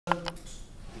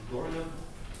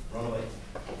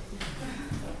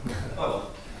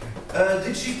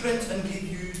Did she print and give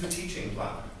you the teaching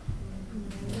plan?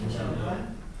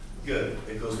 Good,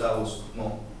 because that was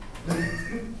not.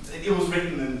 It was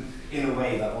written in a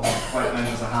way that wasn't quite meant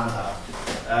as a handout.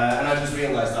 And I just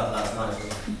realized that last night.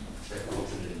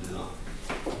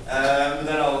 But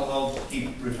then I'll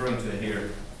keep referring to it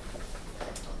here.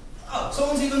 Oh,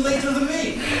 someone's even later than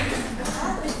me!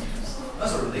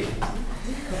 That's a relief.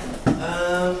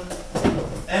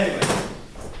 Anyway,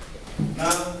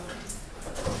 now,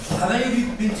 have any of you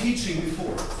been teaching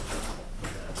before?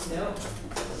 No.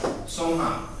 Some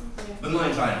have, but not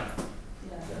in China.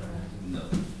 No.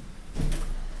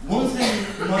 One thing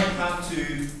you might have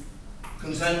to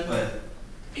contend with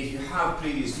if you have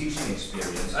previous teaching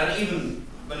experience, and even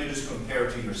when you just compare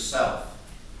to yourself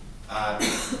at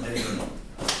different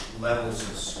levels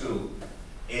of school,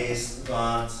 is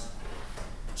that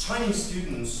Chinese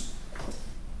students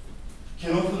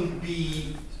can often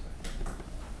be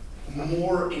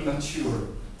more immature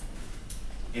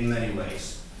in many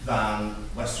ways than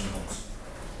Western ones.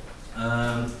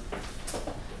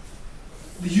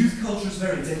 The youth culture is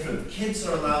very different. Kids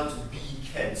are allowed to be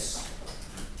kids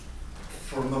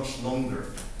for much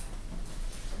longer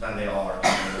than they are in the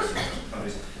Western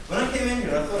countries. When I came in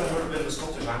here, I thought I heard a bit of a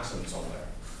Scottish accent somewhere.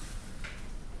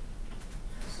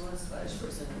 So that's Spanish for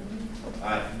a second.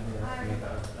 Hi.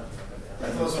 I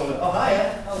thought someone. Oh,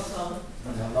 hi. Oh, Tom.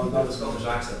 No, not a Scottish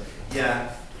accent.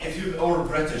 Yeah, or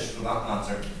British for that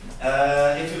matter.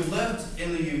 If you've lived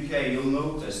in the UK, you'll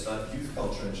notice that youth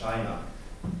culture in China,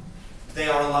 they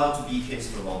are allowed to be kids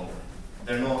for longer.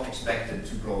 They're not expected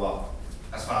to grow up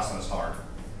as fast and as hard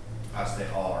as they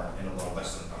are in a lot of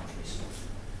Western countries.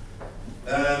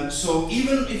 So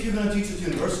even if you're going to teach at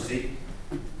university,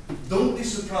 don't be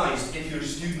surprised if your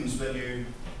students, when you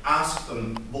ask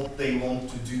them what they want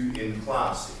to do in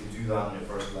class, if you do that in your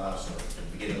first class or at the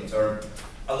beginning of the term,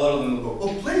 a lot of them will go,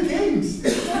 oh, play games!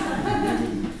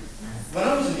 When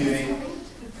I was in uni,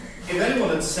 if anyone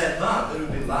had said that, they would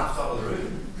have been laughed out of the room.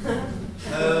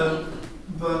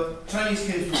 But Chinese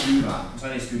kids will do that,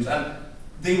 Chinese students, and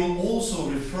they will also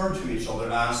refer to each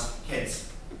other as kids.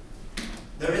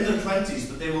 They're in their 20s,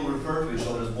 but they will refer to each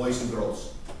other as boys and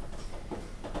girls,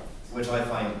 which I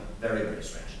find very, very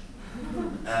strange.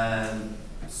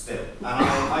 Still. And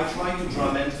I try to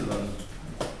drum into them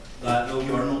that, no,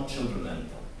 you are not children anymore.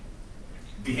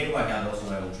 Behave like adults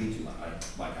and I will treat you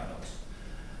like adults.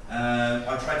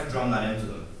 I try to drum that into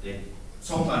them. It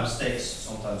sometimes sticks,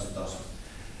 sometimes it doesn't.